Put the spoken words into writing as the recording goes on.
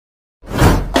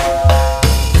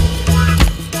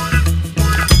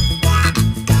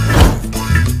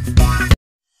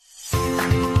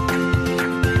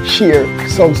share,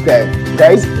 subscribe.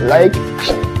 Guys, like.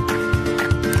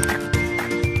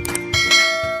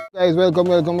 Guys, welcome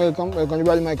to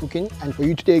Brother My Cooking. And for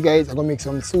you today, guys, I'm gonna make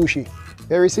some sushi.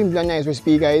 Very simple and nice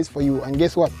recipe, guys, for you. And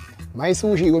guess what? My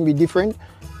sushi is gonna be different.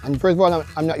 And first of all,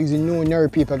 I'm not using no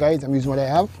nori paper, guys. I'm using what I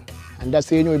have. And that's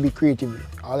how you know be creative.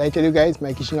 All I tell you guys,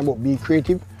 my kitchen about be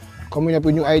creative, coming up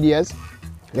with new ideas,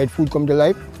 let food come to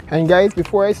life. And guys,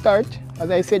 before I start, as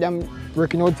I said, I'm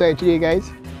working outside today, guys.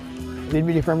 A little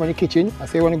bit different from the kitchen. I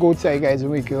say I want to go outside, guys, and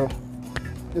make you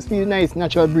just feel nice,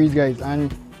 natural breeze, guys.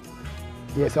 And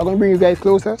yeah, so I'm gonna bring you guys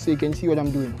closer so you can see what I'm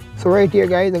doing. So right here,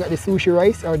 guys, I got the sushi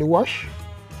rice or the wash.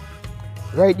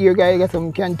 Right here, guys, I got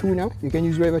some canned tuna. You can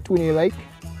use whatever tuna you like.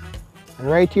 And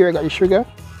right here, I got the sugar.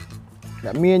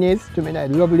 Got mayonnaise to make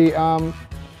that lovely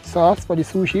sauce for the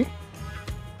sushi.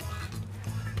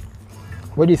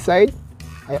 For this side,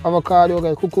 I have avocado, I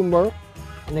got cucumber,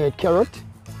 and I got carrot.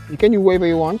 You can use whatever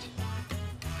you want.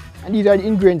 And these are the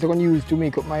ingredients I'm going to use to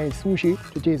make up my sushi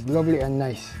to taste lovely and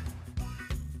nice.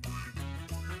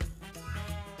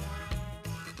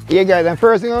 Yeah, guys, and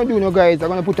first thing I'm going to do now, guys, I'm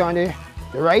going to put on the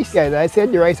rice. Guys, I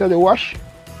said the rice of the wash.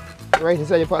 The rice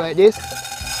inside the pot like this.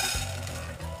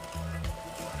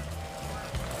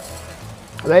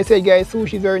 As I said, guys,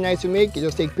 sushi is very nice to make. You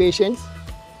just take patience.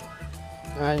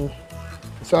 And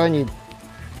that's all I need.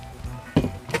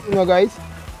 You know, guys,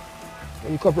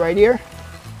 you cup right here.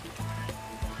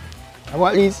 I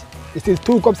want at least, this is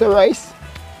 2 cups of rice. So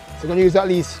I'm going to use at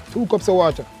least 2 cups of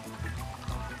water.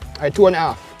 Or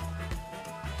 2.5.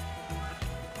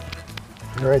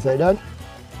 The rice like that.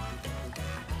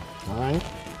 Alright.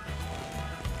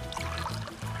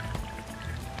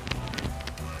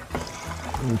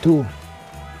 And 2.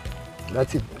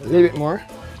 That's it. A little bit more.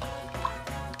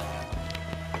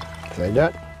 Just like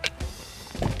that.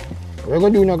 What we're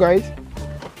going to do now, guys,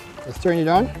 let's turn it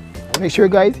on. Make sure,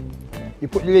 guys, you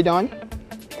put the lid on.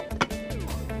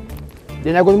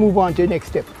 Then I'm going to move on to the next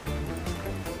step.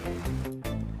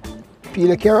 Peel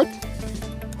the carrot.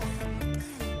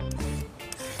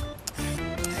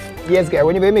 Yes, guys,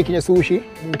 whenever you're making a sushi,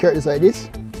 you carrot just like this.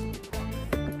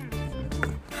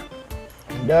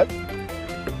 Like that.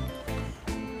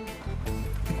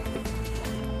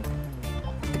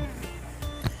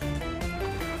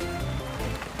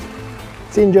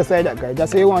 Thin just like that, guys.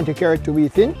 That's how you want the carrot to be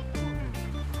thin.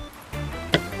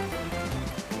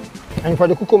 And for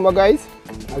the cucumber, guys,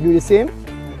 I'll do the same.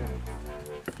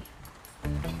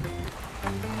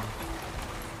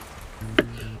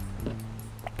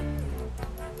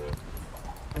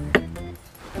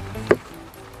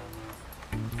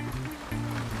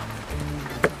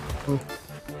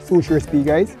 Sushi recipe,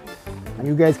 guys, and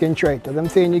you guys can try it. As I'm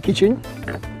saying, in the kitchen,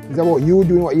 it's about you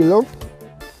doing what you love.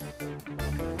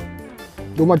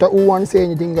 No matter who wants to say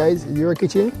anything, guys, it's your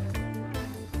kitchen.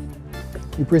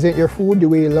 You present your food the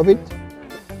way you love it,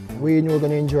 the way you know you're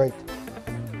going to enjoy it.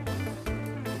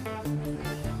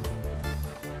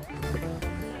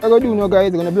 What I'm going to do now, guys,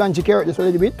 I'm going to blanch the carrot just a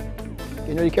little bit.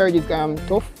 You know the carrot is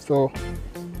tough, so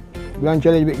blanch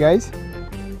a little bit, guys.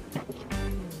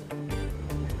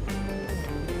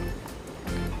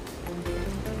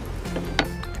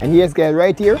 And yes, guys,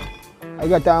 right here, I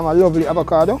got a lovely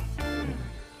avocado.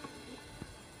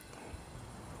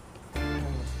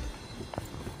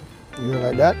 You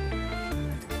like that.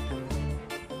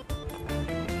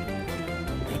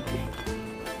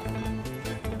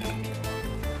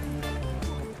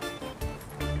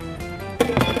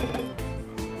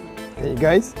 Okay,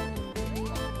 guys.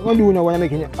 What I'm going to do now when I'm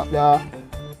making it up there,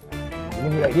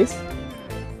 like this.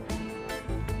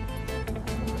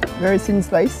 Very thin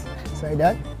slice, just like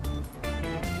that.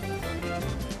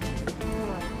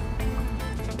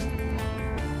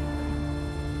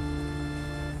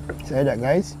 Like that,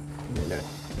 guys. Like that.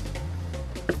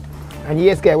 And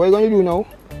yes, guys, what we're going to do now,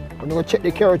 we're going to check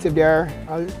the carrots if they are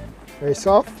very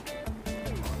soft.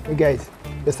 Okay, guys,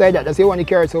 just like that. That's how you want the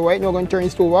carrots. So right now, we're going to turn the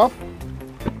stove off.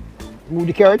 Move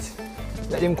the carrots,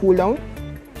 let them cool down.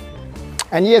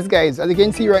 And yes, guys, as you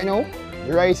can see right now,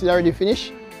 the rice is already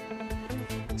finished.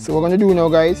 So what we're going to do now,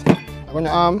 guys, I'm going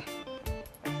to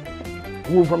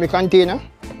move from the container.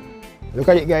 Look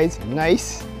at it, guys,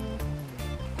 nice.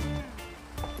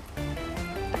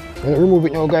 I'm going to remove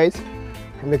it now, guys,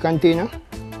 from the container.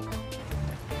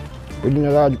 Put in a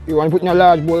large, you want to put in a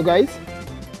large bowl, guys.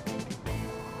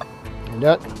 Like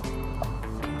that.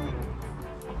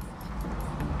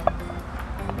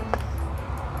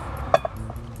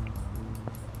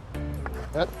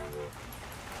 That.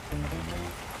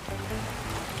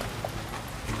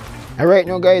 And right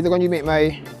now, guys, I'm going to make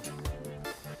my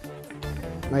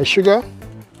sugar,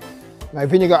 my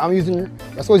vinegar. I'm using,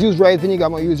 I suppose use rice vinegar.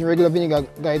 I'm not using regular vinegar,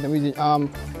 guys. I'm using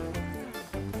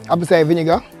apple cider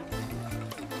vinegar.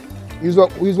 Use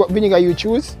what vinegar you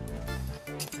choose.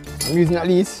 I'm using at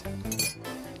least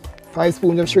 5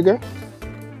 spoons of sugar.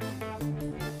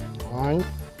 1,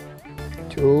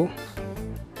 2,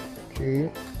 3,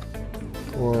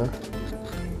 4,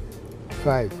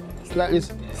 5.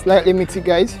 Slightly mix it,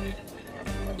 guys,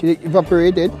 till it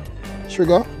evaporated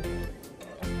sugar.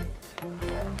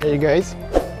 There you guys.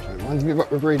 Once we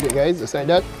evaporate it, guys, just like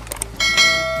that.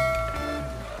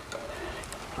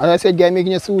 As I said, guys,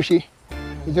 making a sushi,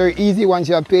 it's very easy once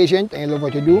you are patient and you love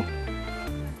what you do.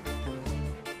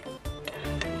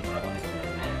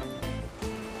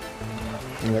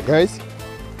 Alright, guys.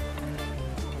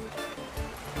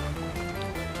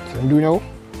 So I'm doing now,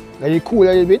 let it cool a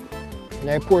little bit, and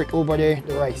I pour it over the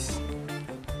rice.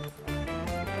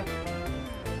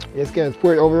 Yes, guys,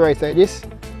 pour it over the rice like this.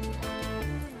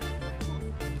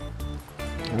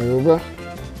 And over.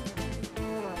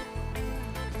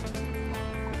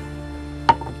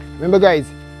 Remember, guys,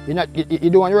 you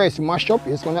don't want the rice to mash up.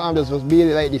 You're just gonna just bail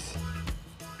it like this.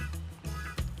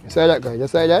 Just like that, guys.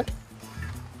 Just like that.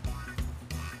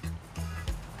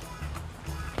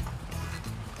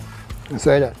 Just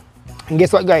like that. And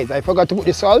guess what, guys? I forgot to put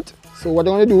the salt. So what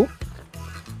I'm gonna do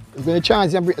is gonna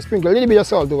chance and sprinkle a little bit of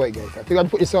salt over it, guys. I forgot to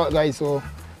put the salt, guys. So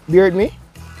bear with me.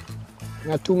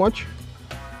 Not too much.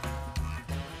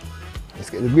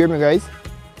 Let's get the beer, guys.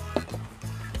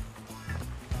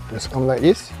 Just come like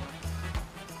this.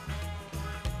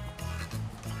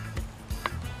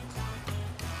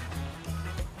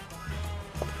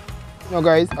 Now,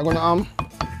 guys, I'm gonna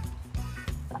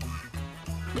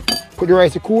put the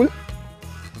rice to cool.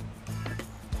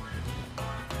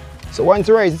 So once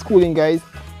the rice is cooling, guys,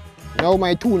 now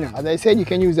my tuna. As I said, you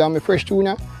can use a fresh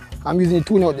tuna. I'm using the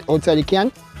tuna outside the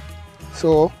can.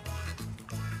 So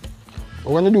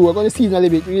what we're gonna season a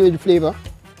little bit, really the flavor.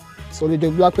 So a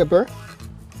little black pepper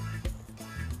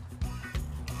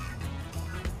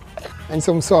and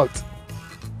some salt.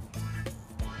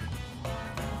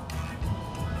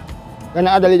 Gonna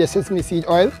add a little sesame seed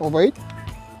oil over it.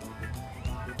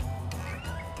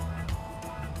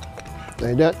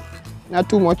 Like that. Not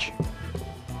too much.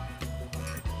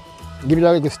 Give it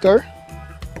a little stir.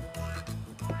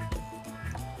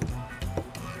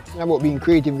 It's not about being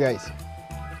creative, guys.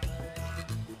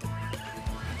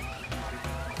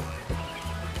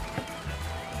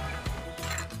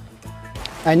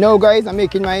 And now, guys, I'm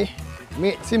making my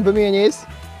simple mayonnaise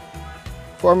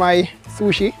for my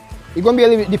sushi. It's gonna be a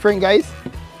little bit different, guys.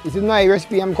 This is my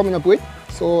recipe I'm coming up with.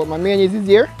 So my mayonnaise is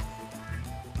here.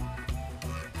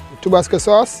 Tabasco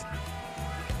sauce.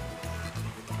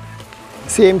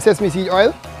 Same sesame seed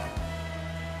oil.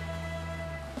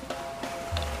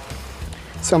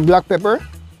 Some black pepper.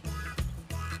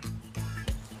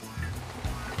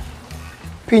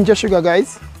 Pinch of sugar,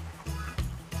 guys.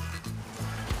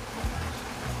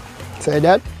 Say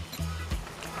that.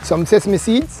 Some sesame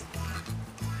seeds.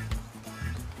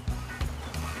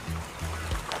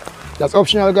 That's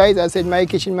optional, guys. I said my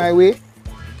kitchen, my way.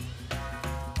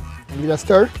 Give it a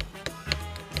stir.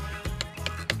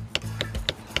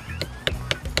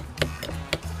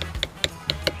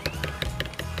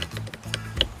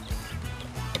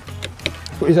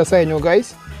 Put this aside now,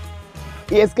 guys.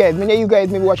 Yes, guys, many of you guys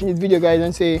may be watching this video, guys,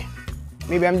 and say,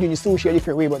 maybe I'm doing the sushi a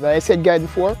different way, but as I said, guys,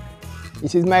 before,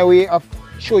 this is my way of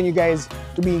showing you guys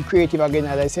to be creative again,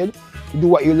 as I said, to do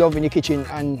what you love in the kitchen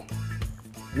and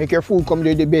make your food come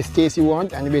to the best taste you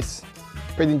want and the best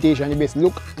presentation, the best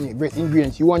look and the best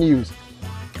ingredients you want to use.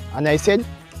 And I said,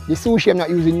 the sushi I'm not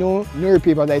using no nori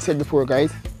paper, as I said before,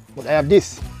 guys, but I have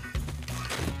this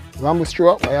bamboo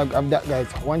straw. I have that, guys.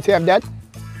 Once I have that,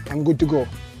 I'm good to go.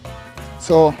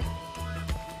 So,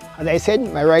 as I said,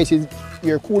 my rice is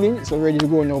here cooling, it's all ready to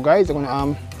go now, guys. I'm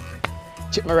gonna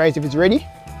check my rice if it's ready.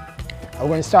 I'm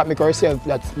gonna start making ourselves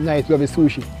that nice, lovely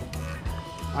sushi.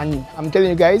 And I'm telling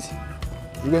you, guys,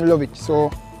 you're gonna love it. So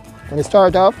I'm gonna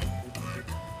start off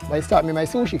by starting my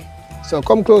sushi. So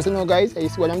come closer now, guys, and you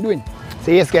see what I'm doing.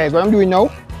 So yes, guys, what I'm doing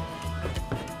now,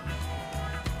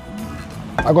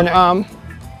 I'm gonna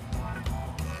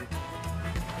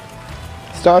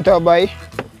start off by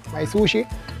my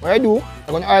sushi. What I do,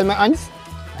 I'm gonna oil my hands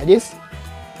like this.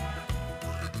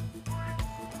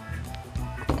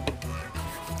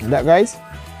 Like that, guys.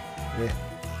 Yeah.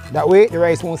 That way the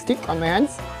rice won't stick on my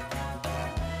hands.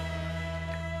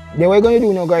 Then what you're going to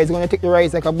do now, guys, you're going to take the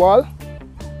rice like a ball.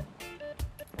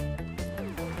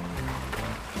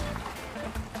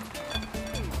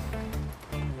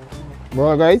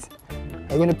 Ball, guys.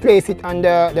 You're going to place it on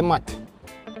the mat.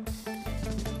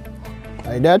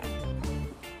 Like that.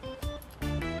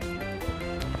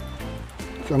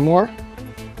 Some more.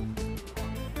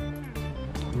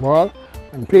 ball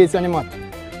and place on the mat.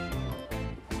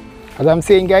 As I'm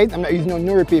saying guys, I'm not using no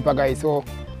nori paper guys, so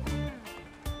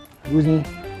I'm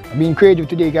being creative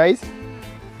today guys.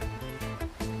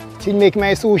 Still make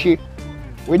my sushi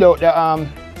without the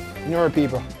nori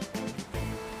paper.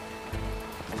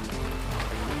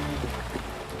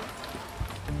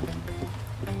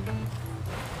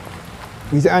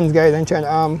 Use the hands guys and try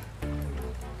to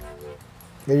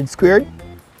get it squared.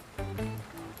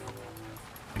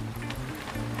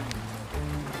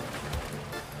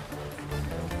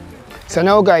 So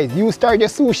now guys, you start your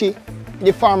sushi in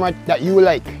the format that you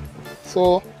like.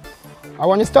 So I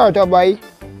want to start off by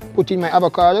putting my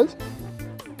avocados.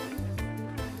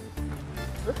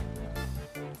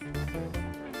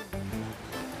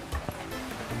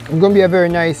 It's going to be a very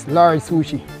nice large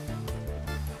sushi.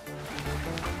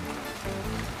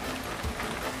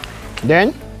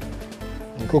 Then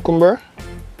cucumber.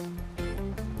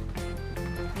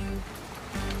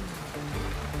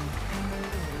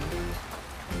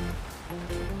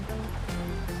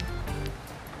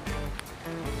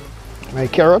 My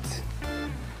carrots.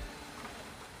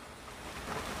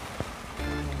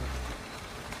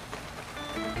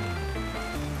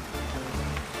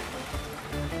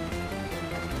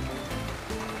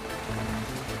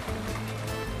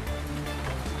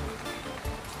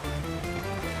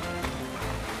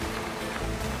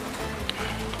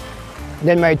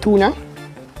 Then my tuna.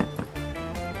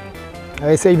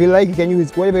 I say if you like, you can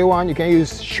use whatever you want. You can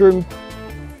use shrimp,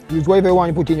 use whatever you want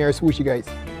to put in your sushi guys.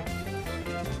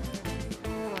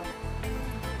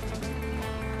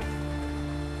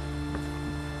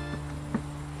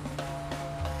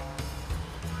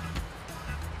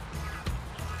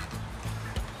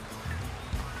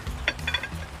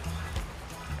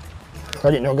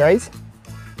 Got it now guys,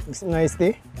 it's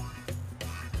nicely.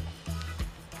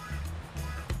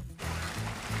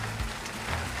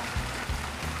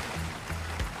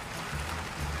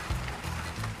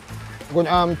 I'm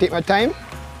going to take my time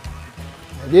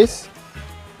like this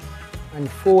and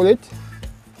fold it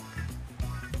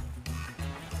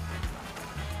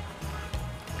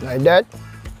like that.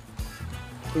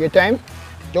 Take your time.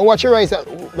 Don't watch your rice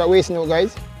that wasting out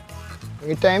guys. Take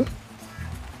your time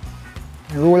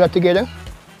and roll that together.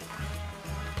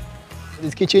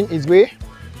 This kitchen is way.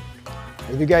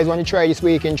 If you guys want to try this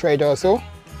way, you can try it also.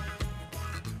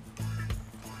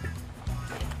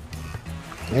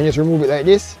 And just remove it like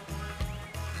this.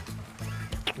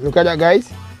 Look at that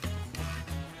guys.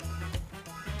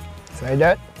 Just like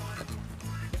that.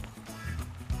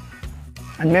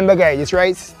 And remember guys, this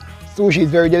rice sushi is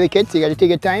very delicate, so you gotta take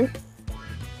your time.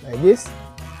 Like this.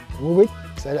 Move it.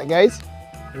 Just like that guys.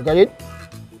 Look at it.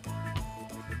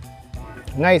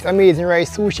 Nice, amazing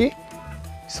rice sushi.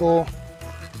 So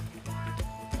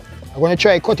I'm gonna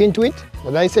try cut into it.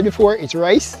 But like I said before, it's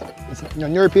rice. It's no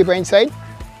nori paper inside.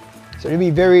 So it'll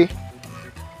be very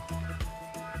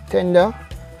tender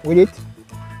with it.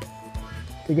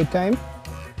 Take your time.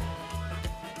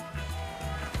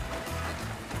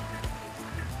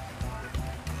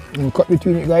 And cut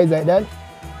between it guys like that.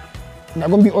 Not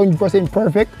gonna be 100%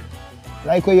 perfect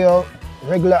like what your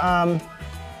regular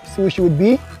sushi would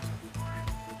be.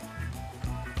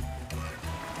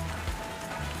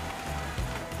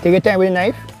 Take your time with a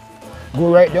knife.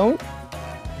 Go right down.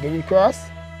 Get it across.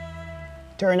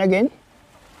 Turn again.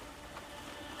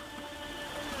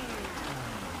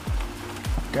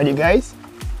 Got it guys.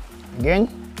 Again.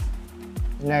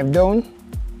 Knife down.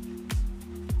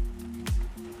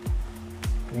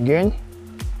 Again.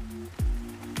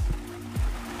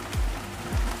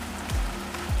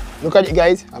 Look at it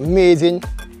guys. Amazing.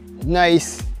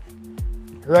 Nice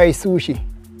rice sushi.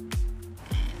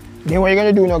 Then what you're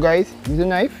gonna do now guys, use a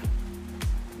knife.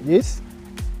 This.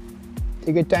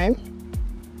 Take your time.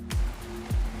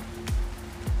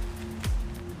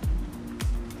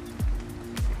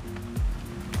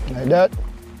 Like that.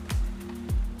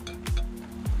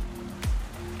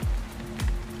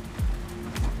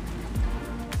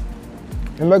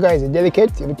 Remember guys, it's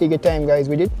delicate. You have to take your time guys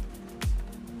with it.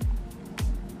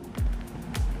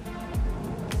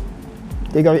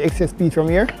 Take out the excess piece from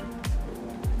here.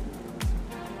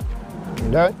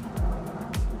 Like that.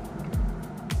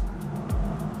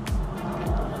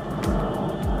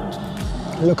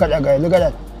 Look at that guys, look at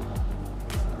that.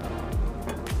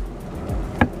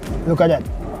 Look at that.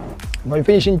 For the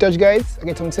finishing touch guys, I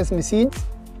get some sesame seeds.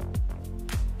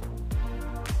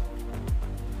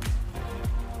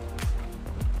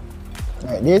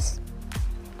 Like this.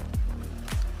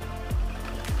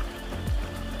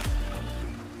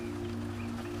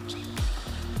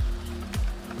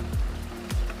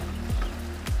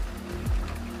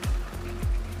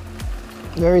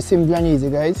 Very simple and easy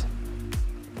guys.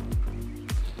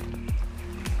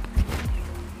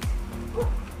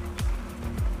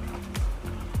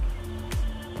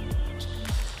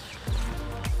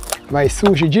 my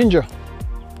sushi ginger.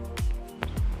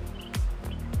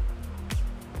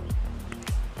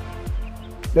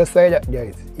 Just like that,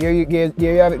 guys. There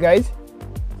you have it, guys.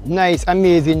 Nice,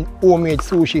 amazing homemade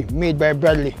sushi made by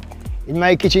Bradley. In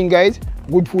my kitchen, guys,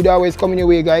 good food always coming your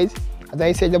way, guys. As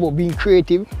I said about being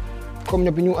creative, coming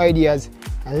up with new ideas,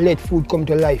 and let food come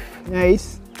to life.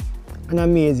 Nice and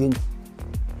amazing.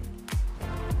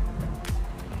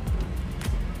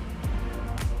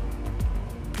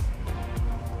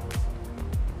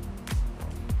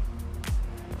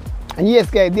 And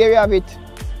yes, guys, there you have it.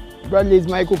 Bradley's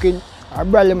my cooking, or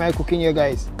Bradley my cooking here,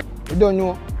 guys. You don't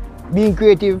know, being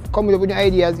creative, coming up with new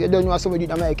ideas, you don't know how somebody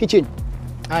did in my kitchen.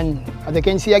 And as you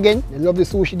can see again, I love the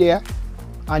sushi there.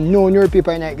 And no nori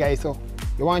paper in it, guys. So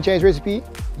you want to try this recipe?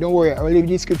 Don't worry, I will leave the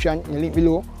description in the link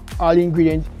below. All the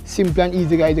ingredients, simple and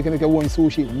easy, guys. You can make your own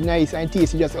sushi, nice and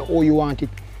tasty, just how you want it.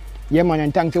 Yeah, man,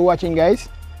 and thanks for watching, guys.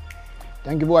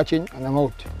 Thank you for watching, and I'm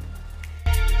out.